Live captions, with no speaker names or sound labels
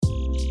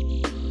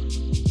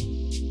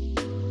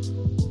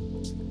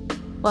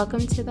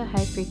Welcome to the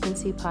High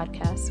Frequency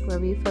Podcast, where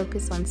we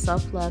focus on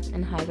self-love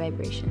and high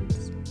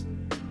vibrations.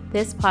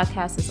 This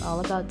podcast is all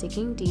about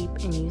digging deep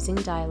and using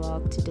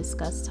dialogue to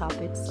discuss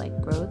topics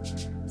like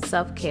growth,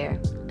 self-care,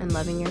 and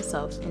loving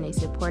yourself in a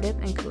supportive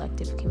and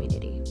collective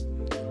community.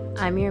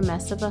 I'm your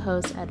mess of a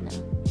host, Edna.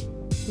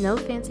 No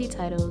fancy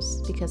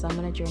titles because I'm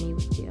on a journey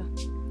with you.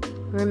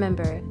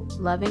 Remember,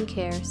 love and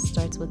care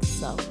starts with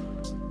self.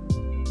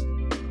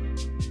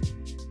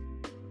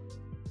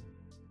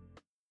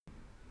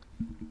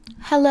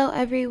 Hello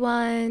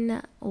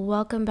everyone,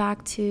 welcome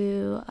back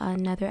to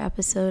another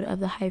episode of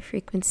the High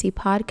Frequency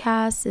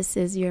Podcast. This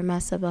is your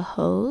mess of a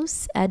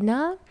host,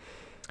 Edna.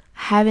 I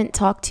haven't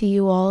talked to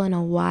you all in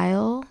a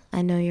while.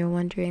 I know you're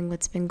wondering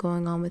what's been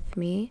going on with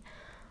me.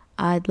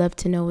 I'd love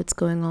to know what's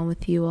going on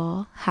with you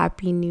all.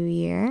 Happy New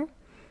Year.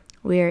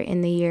 We're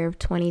in the year of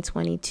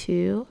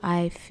 2022.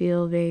 I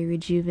feel very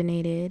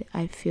rejuvenated.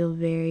 I feel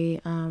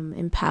very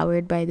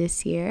empowered by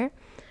this year.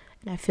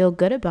 And I feel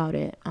good about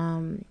it.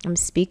 I'm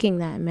speaking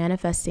that,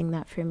 manifesting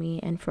that for me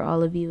and for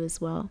all of you as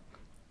well.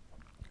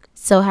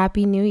 So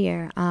happy New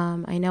Year.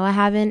 I know I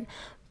haven't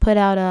put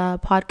out a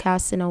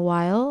podcast in a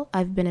while.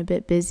 I've been a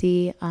bit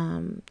busy.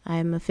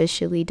 I'm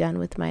officially done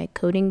with my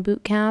coding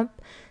boot camp.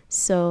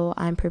 So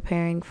I'm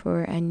preparing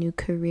for a new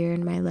career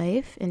in my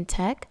life in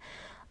tech.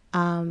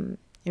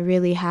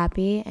 Really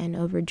happy and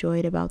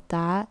overjoyed about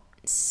that.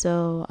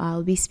 So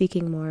I'll be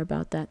speaking more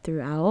about that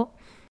throughout.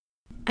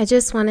 I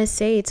just want to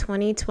say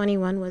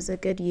 2021 was a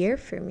good year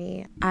for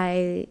me.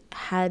 I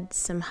had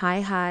some high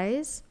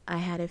highs, I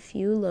had a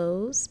few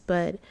lows,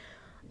 but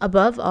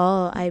above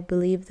all, I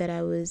believe that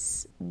I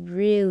was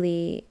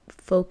really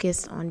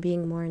focused on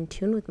being more in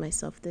tune with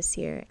myself this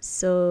year.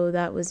 So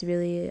that was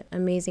really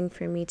amazing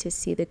for me to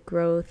see the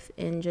growth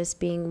in just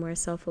being more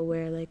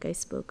self-aware like I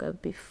spoke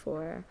of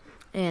before.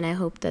 And I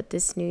hope that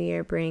this new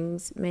year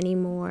brings many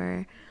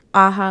more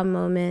aha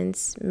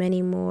moments,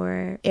 many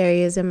more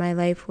areas in my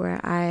life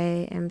where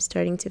I am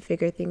starting to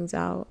figure things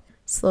out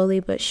slowly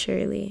but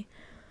surely.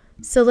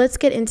 So let's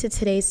get into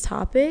today's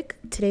topic.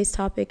 Today's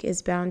topic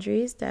is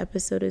boundaries. The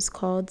episode is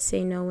called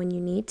Say No When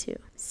You Need To.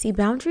 See,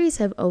 boundaries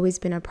have always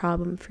been a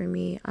problem for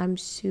me. I'm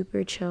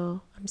super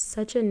chill. I'm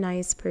such a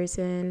nice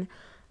person,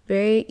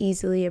 very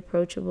easily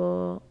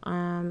approachable.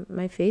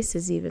 My face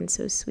is even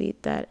so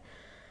sweet that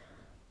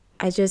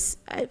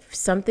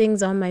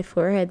something's on my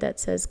forehead that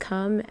says,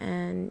 come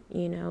and,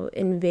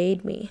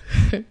 invade me.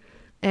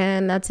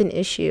 And that's an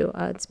issue.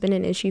 It's been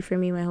an issue for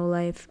me my whole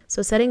life.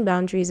 So setting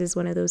boundaries is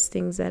one of those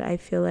things that I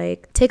feel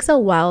like takes a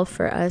while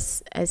for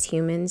us as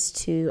humans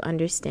to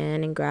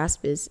understand and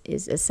grasp is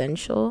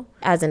essential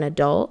as an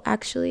adult,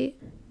 actually.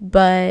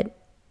 But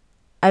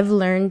I've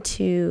learned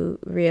to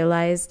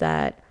realize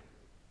that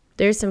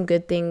there's some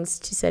good things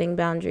to setting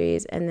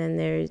boundaries, and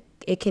then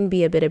it can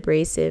be a bit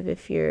abrasive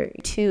if you're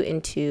too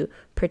into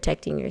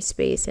protecting your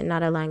space and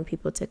not allowing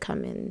people to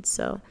come in.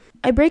 So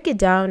I break it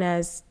down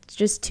as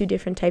just two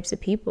different types of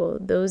people,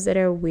 those that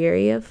are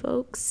weary of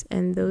folks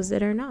and those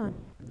that are not.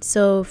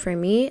 So for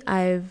me,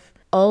 I've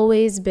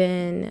always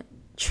been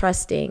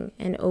trusting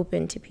and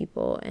open to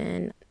people,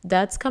 and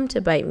that's come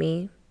to bite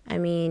me. I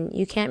mean,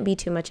 you can't be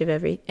too much of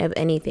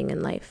anything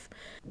in life.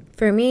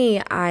 For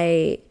me,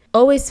 I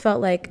always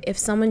felt like if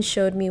someone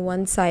showed me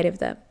one side of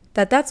them,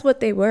 that's what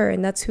they were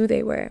and that's who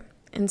they were.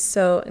 And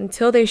so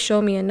until they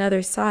show me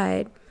another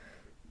side,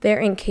 they're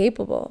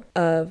incapable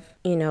of,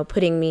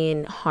 putting me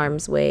in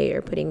harm's way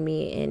or putting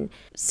me in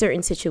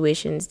certain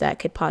situations that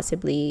could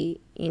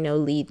possibly,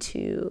 lead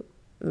to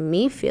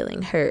me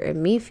feeling hurt or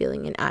me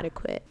feeling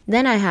inadequate.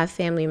 Then I have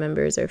family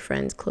members or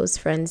friends, close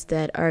friends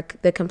that are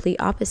the complete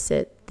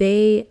opposite.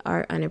 They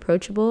are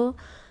unapproachable,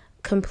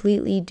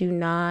 completely do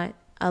not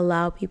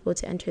allow people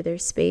to enter their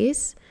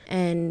space,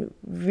 and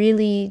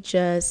really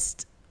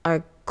just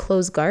are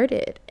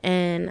close-guarded.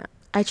 And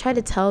I try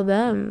to tell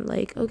them,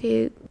 like,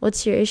 okay,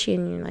 what's your issue?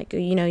 And you're like,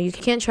 you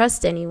can't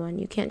trust anyone.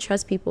 You can't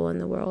trust people in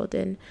the world.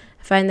 And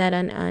I find that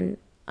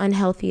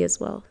unhealthy as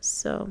well.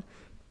 So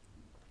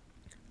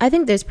I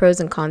think there's pros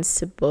and cons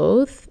to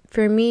both.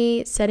 For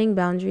me, setting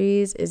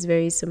boundaries is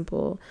very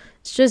simple.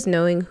 It's just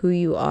knowing who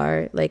you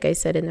are, like I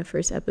said in the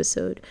first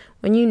episode.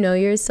 When you know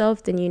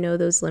yourself, then you know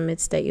those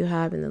limits that you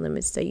have and the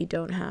limits that you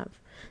don't have.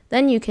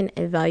 Then you can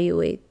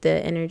evaluate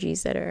the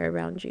energies that are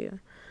around you.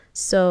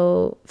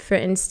 So, for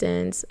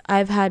instance,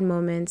 I've had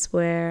moments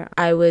where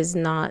I was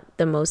not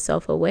the most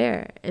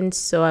self-aware. And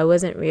so I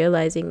wasn't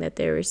realizing that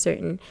there were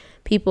certain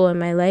people in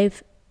my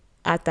life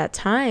at that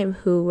time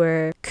who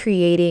were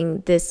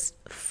creating this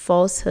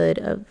falsehood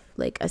of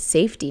like a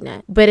safety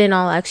net. But in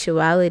all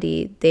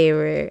actuality, they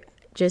were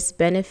just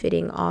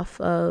benefiting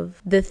off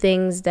of the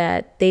things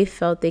that they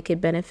felt they could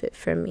benefit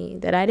from me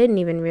that I didn't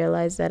even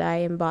realize that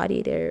I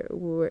embodied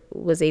or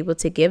was able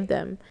to give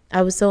them.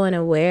 I was so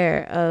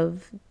unaware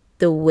of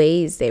the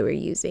ways they were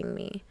using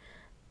me,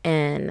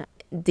 and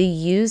the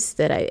use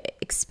that I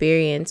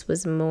experienced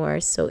was more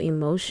so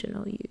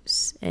emotional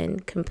use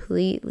and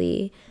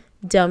completely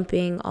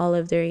dumping all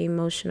of their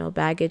emotional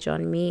baggage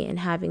on me and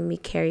having me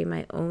carry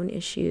my own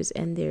issues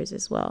and theirs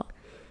as well.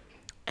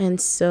 And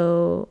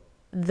so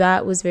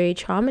that was very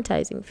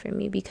traumatizing for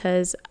me,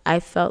 because I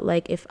felt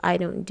like if I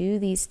don't do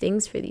these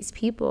things for these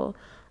people,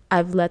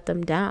 I've let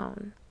them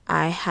down.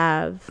 I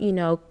have,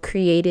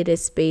 created a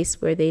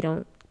space where they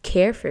don't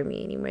care for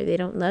me anymore. They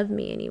don't love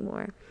me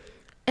anymore.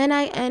 And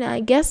I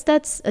guess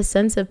that's a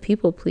sense of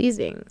people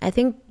pleasing. I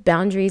think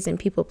boundaries and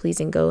people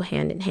pleasing go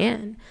hand in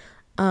hand,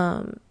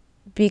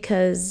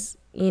 because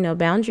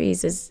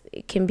boundaries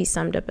it can be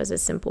summed up as a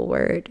simple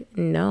word: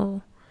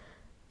 no.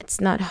 It's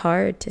not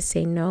hard to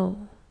say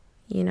no,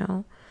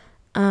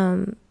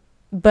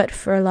 but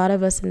for a lot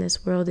of us in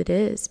this world it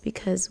is,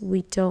 because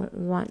we don't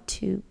want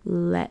to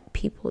let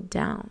people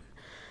down.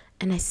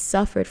 And I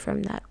suffered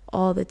from that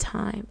all the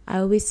time. I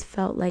always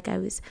felt like I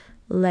was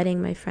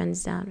letting my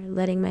friends down or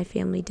letting my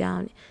family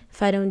down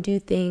if I don't do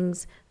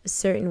things a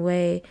certain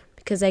way,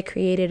 because I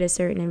created a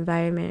certain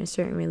environment, a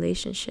certain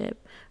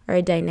relationship, or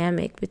a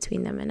dynamic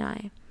between them and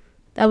I.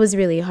 That was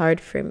really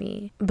hard for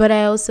me. But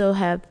I also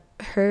have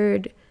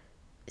heard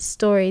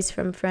stories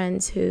from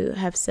friends who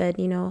have said,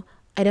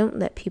 I don't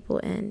let people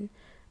in.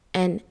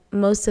 And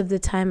most of the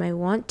time I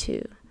want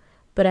to,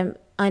 but I'm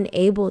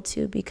unable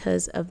to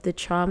because of the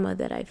trauma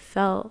that I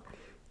felt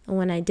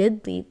when I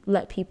did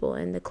let people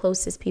in, the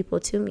closest people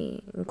to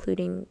me,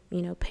 including,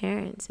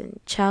 parents, and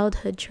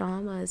childhood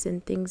traumas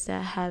and things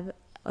that have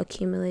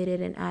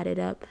accumulated and added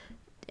up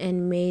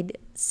and made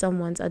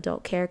someone's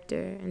adult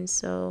character. And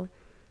so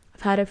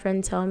I've had a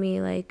friend tell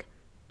me, like,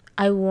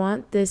 I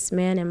want this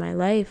man in my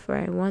life, or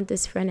I want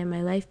this friend in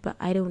my life, but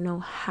I don't know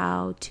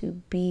how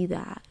to be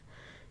that.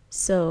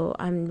 So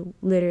I'm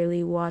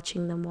literally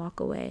watching them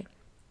walk away.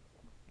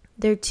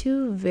 They're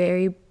two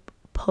very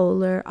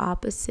polar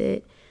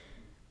opposite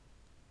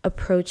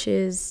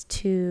approaches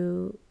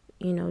to,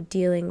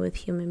 dealing with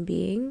human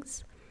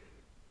beings.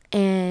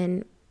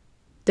 And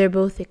they're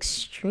both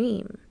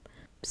extreme.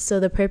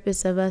 So the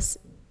purpose of us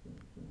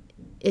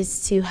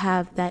is to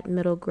have that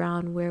middle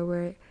ground where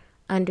we're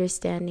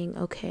understanding,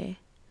 okay,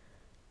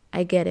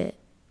 I get it.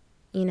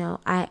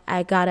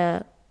 I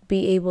gotta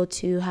be able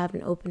to have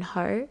an open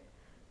heart,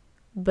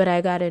 but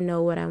I gotta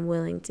know what I'm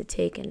willing to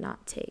take and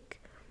not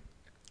take.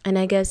 And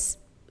I guess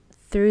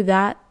through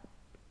that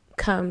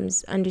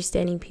comes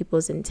understanding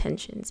people's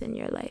intentions in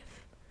your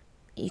life.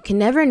 You can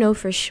never know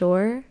for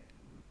sure.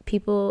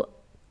 People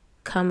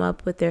come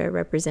up with their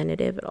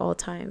representative at all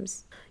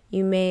times.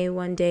 You may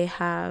one day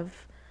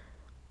have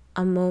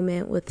a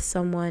moment with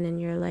someone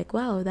and you're like,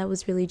 wow, that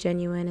was really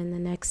genuine. And the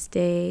next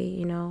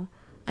day,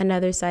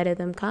 another side of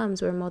them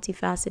comes. We're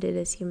multifaceted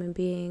as human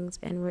beings,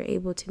 and we're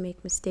able to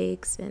make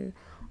mistakes and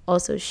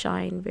also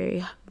shine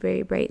very,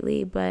 very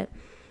brightly. But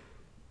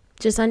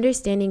just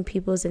understanding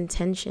people's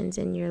intentions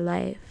in your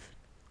life.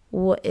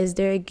 What is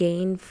there a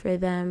gain for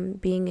them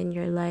being in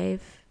your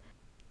life?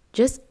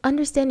 Just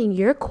understanding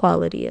your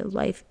quality of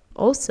life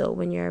also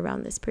when you're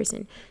around this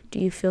person. Do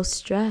you feel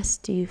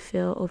stressed? Do you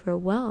feel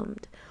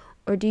overwhelmed?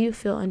 Or do you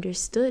feel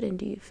understood, and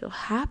do you feel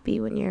happy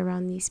when you're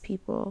around these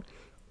people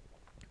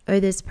or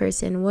this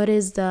person? What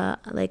is the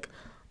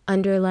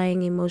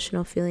underlying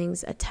emotional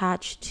feelings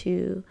attached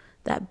to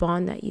that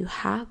bond that you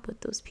have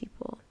with those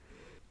people?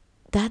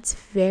 That's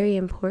very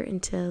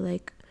important to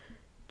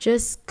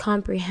just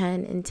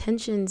comprehend.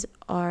 Intentions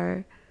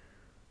are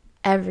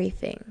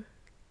everything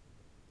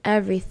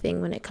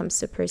when it comes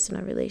to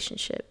personal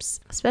relationships,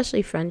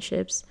 especially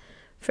friendships.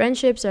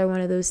 Friendships are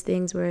one of those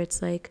things where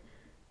it's like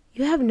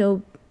you have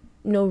no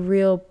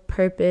real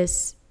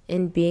purpose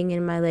in being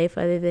in my life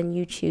other than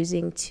you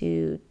choosing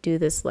to do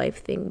this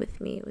life thing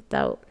with me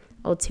without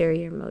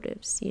ulterior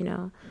motives.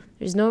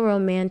 There's no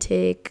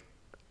romantic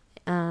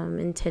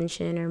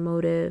intention or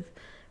motive.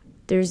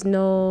 There's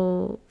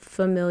no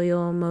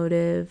familial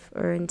motive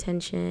or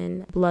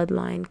intention,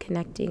 bloodline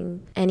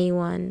connecting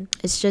anyone.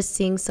 It's just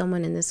seeing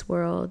someone in this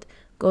world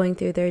going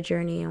through their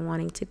journey and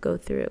wanting to go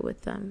through it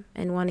with them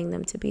and wanting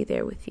them to be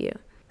there with you.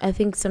 I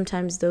think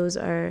sometimes those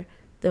are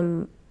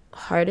the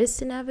hardest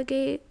to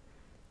navigate,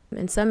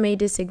 and some may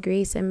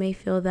disagree. Some may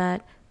feel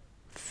that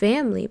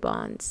family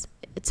bonds,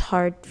 it's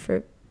hard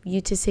for you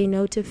to say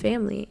no to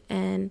family,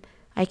 and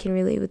I can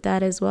relate with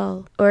that as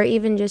well. Or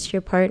even just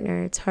your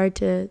partner. It's hard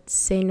to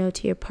say no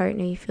to your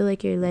partner. You feel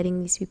like you're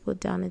letting these people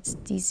down. It's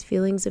these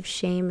feelings of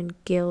shame and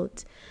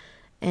guilt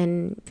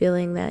and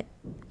feeling that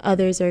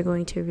others are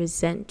going to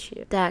resent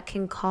you that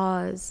can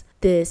cause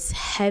this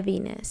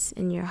heaviness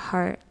in your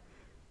heart.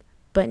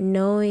 But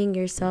knowing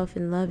yourself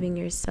and loving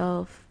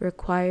yourself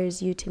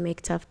requires you to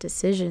make tough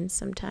decisions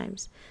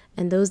sometimes.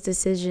 And those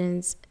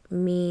decisions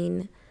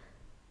mean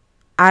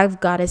I've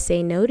got to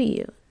say no to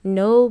you.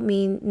 No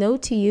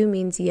to you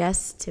means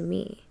yes to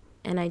me.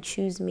 And I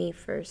choose me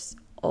first,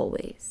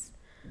 always.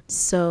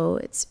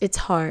 So it's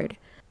hard.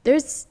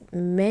 There's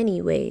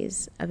many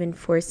ways of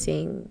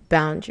enforcing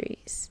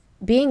boundaries.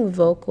 Being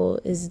vocal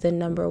is the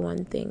number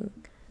one thing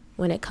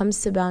when it comes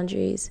to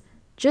boundaries.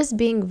 Just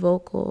being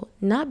vocal,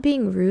 not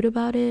being rude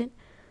about it,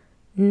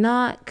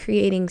 not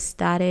creating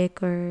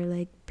static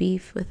or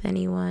beef with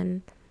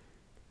anyone,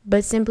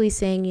 but simply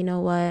saying, you know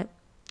what,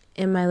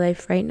 in my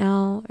life right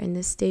now, or in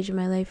this stage of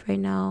my life right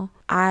now,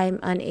 I'm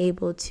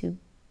unable to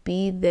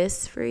be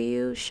this for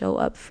you, show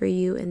up for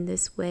you in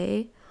this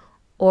way,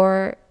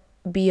 or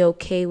be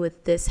okay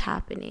with this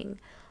happening.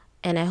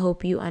 And I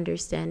hope you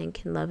understand and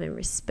can love and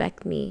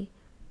respect me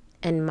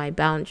and my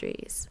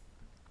boundaries.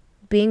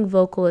 Being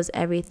vocal is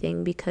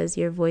everything because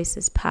your voice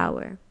is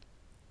power.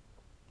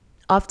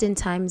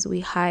 Oftentimes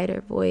we hide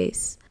our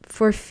voice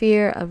for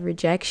fear of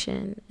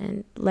rejection.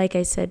 And like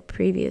I said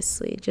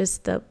previously,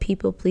 just the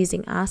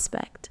people-pleasing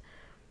aspect.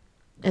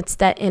 It's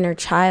that inner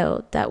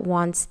child that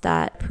wants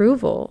that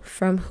approval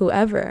from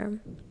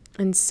whoever.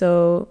 And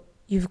so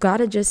you've got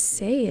to just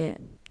say it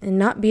and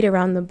not beat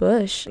around the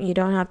bush. You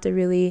don't have to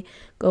really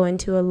go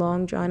into a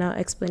long, drawn-out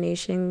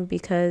explanation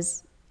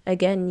because,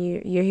 again,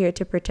 you're here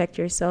to protect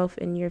yourself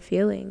and your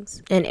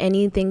feelings. And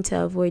anything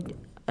to avoid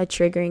a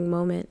triggering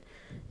moment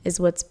is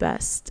what's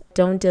best.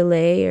 Don't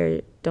delay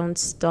or don't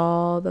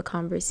stall the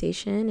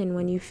conversation. And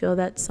when you feel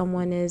that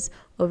someone is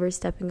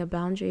overstepping a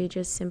boundary,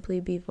 just simply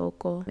be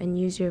vocal and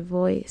use your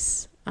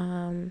voice.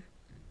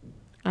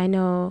 I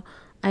know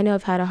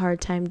I've had a hard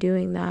time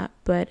doing that,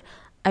 but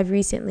I've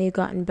recently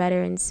gotten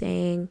better in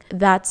saying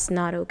that's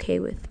not okay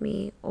with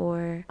me,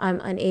 or I'm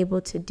unable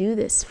to do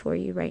this for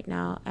you right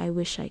now. I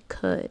wish I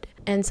could.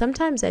 And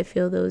sometimes I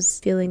feel those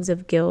feelings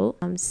of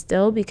guilt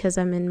still because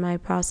I'm in my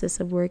process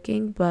of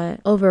working, but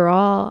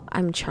overall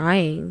I'm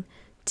trying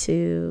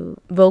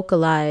to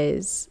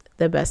vocalize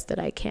the best that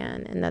I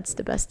can, and that's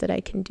the best that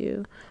I can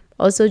do.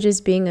 Also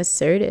just being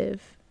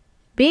assertive,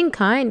 being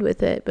kind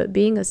with it, but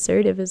being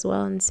assertive as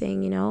well and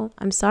saying,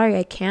 I'm sorry,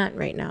 I can't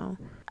right now.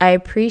 I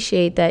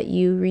appreciate that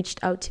you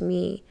reached out to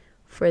me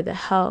for the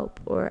help,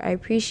 or I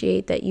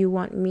appreciate that you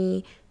want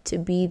me to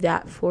be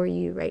that for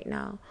you right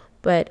now.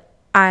 But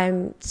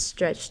I'm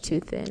stretched too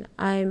thin.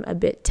 I'm a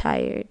bit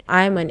tired.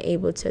 I'm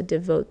unable to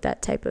devote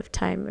that type of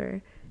time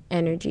or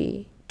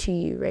energy to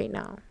you right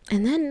now.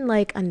 And then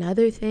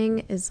another thing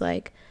is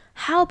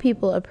how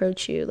people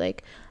approach you.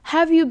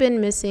 Have you been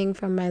missing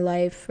from my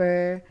life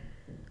for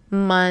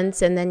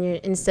months, and then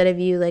instead of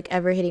you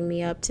ever hitting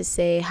me up to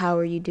say how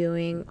are you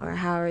doing or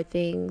how are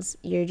things,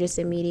 you're just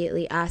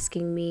immediately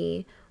asking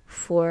me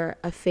for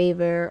a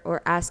favor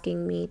or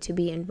asking me to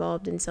be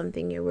involved in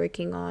something you're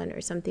working on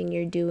or something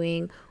you're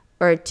doing,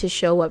 or to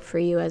show up for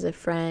you as a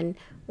friend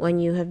when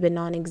you have been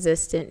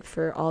non-existent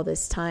for all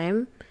this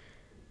time.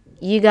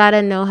 You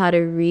gotta know how to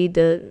read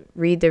the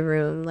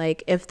room.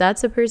 If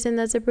that's a person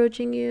that's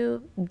approaching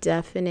you,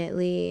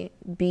 definitely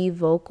be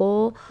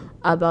vocal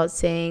about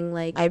saying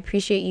I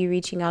appreciate you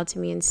reaching out to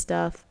me and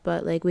stuff,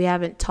 but we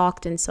haven't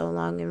talked in so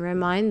long, and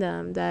remind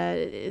them that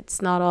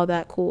it's not all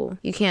that cool.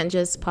 You can't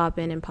just pop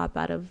in and pop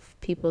out of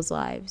people's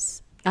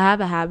lives. I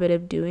have a habit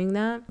of doing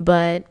that,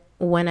 but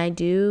when I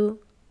do,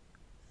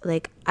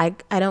 I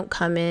don't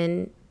come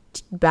in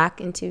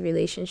back into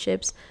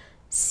relationships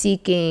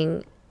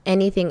seeking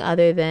anything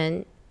other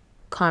than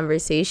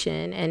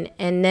conversation,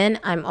 and then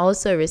I'm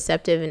also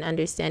receptive and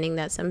understanding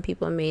that some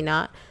people may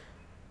not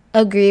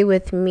agree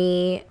with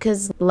me,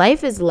 because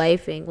life is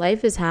lifing,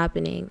 life is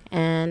happening,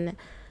 and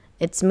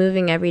it's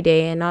moving every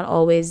day, and not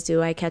always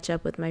do I catch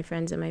up with my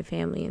friends and my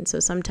family. And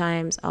so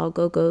sometimes I'll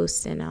go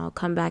ghost and I'll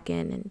come back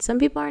in, and some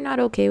people are not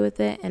okay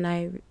with it, and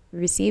I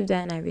receive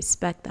that and I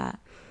respect that.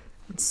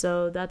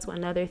 So that's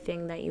another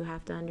thing that you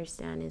have to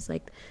understand is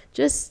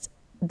just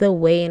the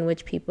way in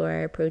which people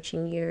are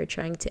approaching you or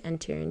trying to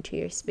enter into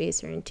your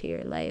space or into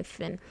your life.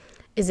 And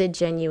is it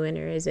genuine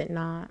or is it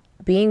not?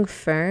 Being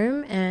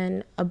firm,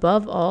 and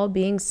above all,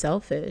 being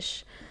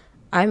selfish.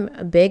 I'm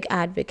a big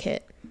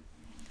advocate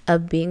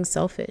of being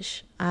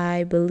selfish.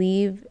 I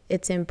believe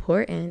it's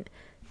important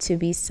to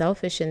be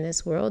selfish in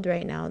this world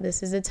right now.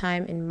 This is a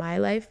time in my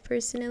life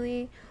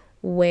personally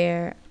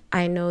where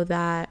I know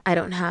that I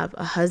don't have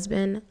a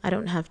husband, I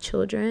don't have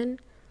children,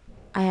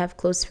 I have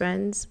close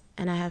friends,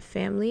 and I have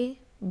family,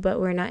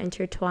 but we're not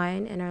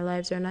intertwined and our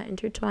lives are not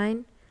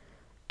intertwined.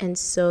 And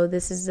so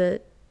this is a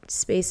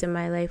space in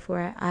my life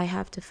where I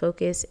have to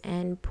focus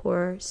and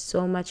pour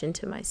so much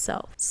into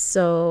myself.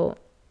 So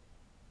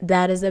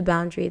that is a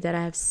boundary that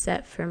I have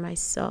set for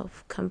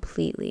myself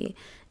completely,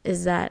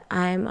 is that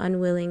I'm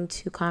unwilling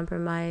to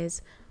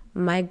compromise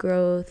my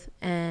growth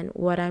and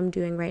what I'm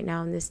doing right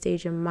now in this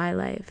stage of my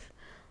life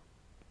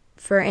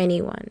for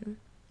anyone.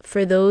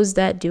 For those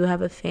that do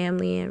have a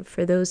family, and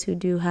for those who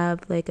do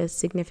have a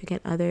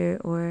significant other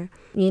or,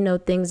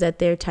 things that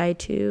they're tied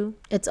to,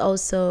 it's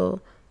also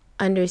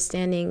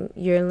understanding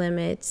your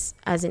limits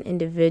as an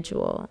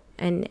individual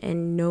and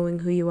knowing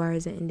who you are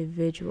as an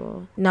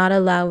individual. Not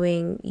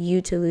allowing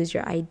you to lose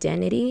your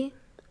identity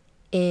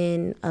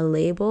in a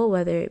label,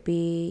 whether it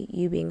be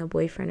you being a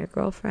boyfriend or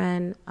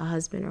girlfriend, a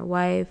husband or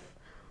wife,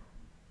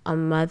 a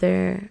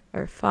mother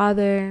or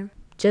father.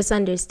 Just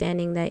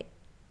understanding that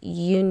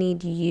you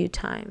need you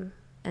time,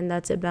 and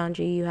that's a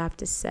boundary you have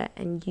to set,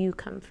 and you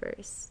come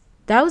first.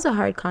 That was a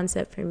hard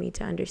concept for me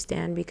to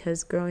understand,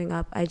 because growing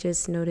up I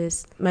just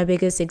noticed my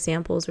biggest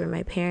examples were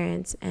my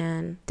parents,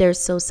 and they're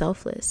so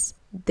selfless.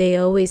 They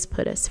always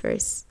put us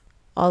first,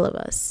 all of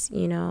us,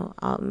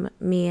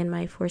 me and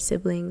my 4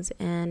 siblings.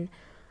 And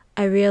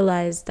I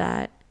realized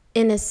that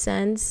in a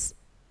sense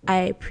I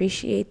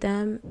appreciate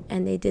them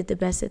and they did the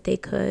best that they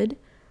could.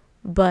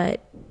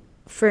 But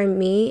for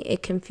me,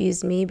 it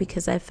confused me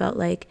because I felt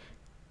like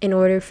in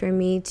order for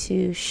me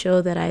to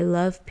show that I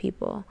love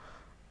people,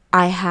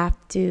 I have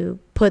to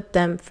put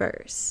them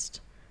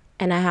first.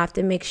 And I have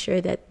to make sure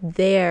that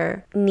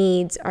their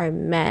needs are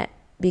met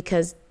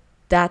because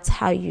that's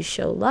how you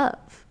show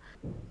love.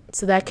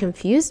 So that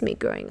confused me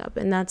growing up.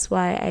 And that's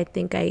why I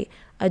think I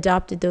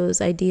adopted those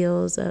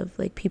ideals of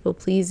like people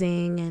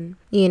pleasing and,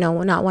 you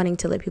know, not wanting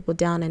to let people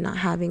down and not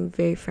having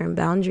very firm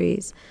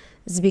boundaries.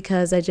 It's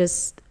because I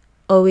just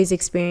always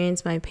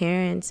experienced my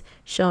parents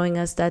showing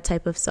us that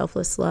type of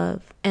selfless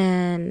love.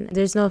 And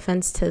there's no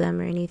offense to them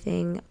or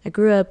anything. I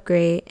grew up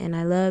great and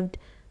I loved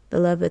the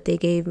love that they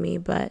gave me.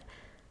 But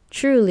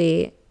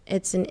truly,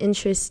 it's an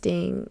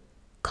interesting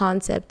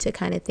concept to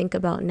kind of think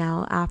about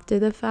now after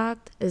the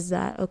fact is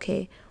that,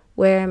 okay,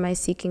 where am I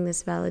seeking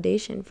this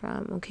validation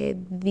from? Okay,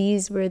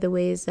 these were the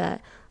ways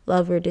that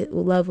love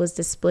was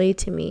displayed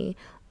to me,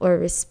 or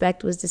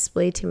respect was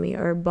displayed to me,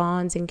 or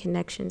bonds and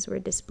connections were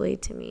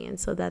displayed to me. And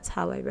so that's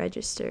how I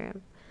register.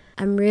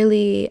 I'm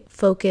really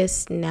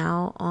focused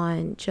now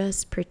on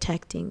just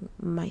protecting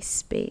my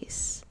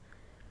space.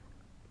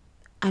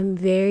 I'm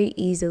very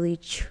easily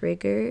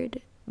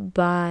triggered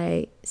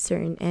by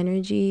certain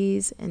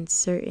energies and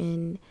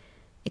certain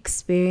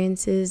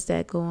experiences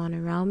that go on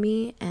around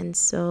me. And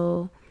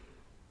so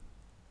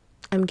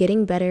I'm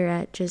getting better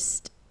at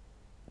just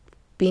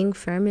being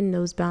firm in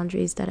those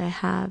boundaries that I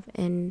have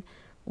and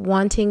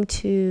wanting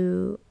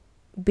to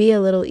be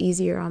a little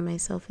easier on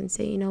myself and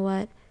say, you know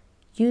what?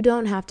 You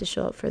don't have to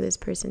show up for this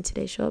person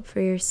today. Show up for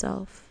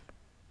yourself.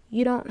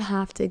 You don't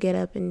have to get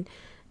up and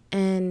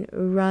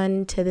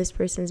run to this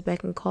person's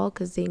beck and call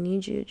because they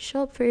need you.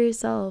 Show up for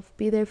yourself.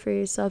 Be there for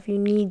yourself. You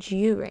need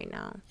you right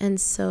now. And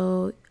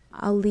so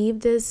I'll leave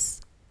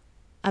this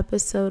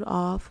episode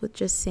off with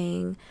just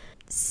saying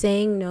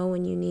no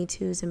when you need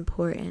to is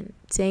important.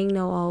 Saying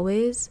no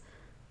always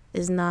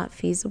is not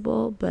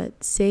feasible,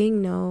 but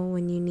saying no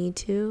when you need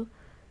to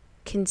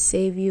can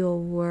save you a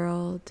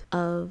world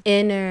of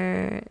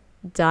inner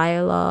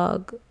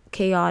dialogue,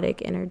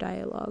 chaotic inner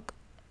dialogue,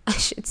 I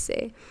should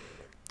say.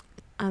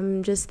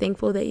 I'm just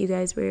thankful that you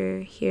guys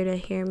were here to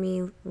hear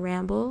me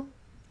ramble,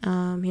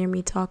 hear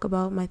me talk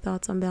about my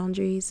thoughts on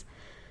boundaries,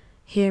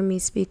 hear me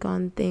speak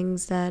on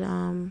things that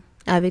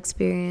I've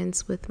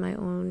experienced with my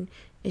own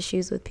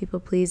issues with people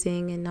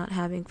pleasing and not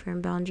having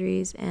firm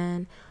boundaries.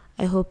 And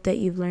I hope that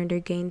you've learned or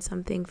gained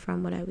something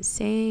from what I was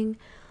saying.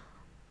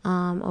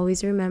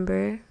 Always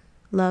remember,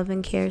 love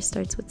and care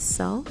starts with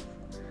self.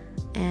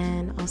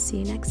 And I'll see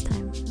you next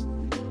time.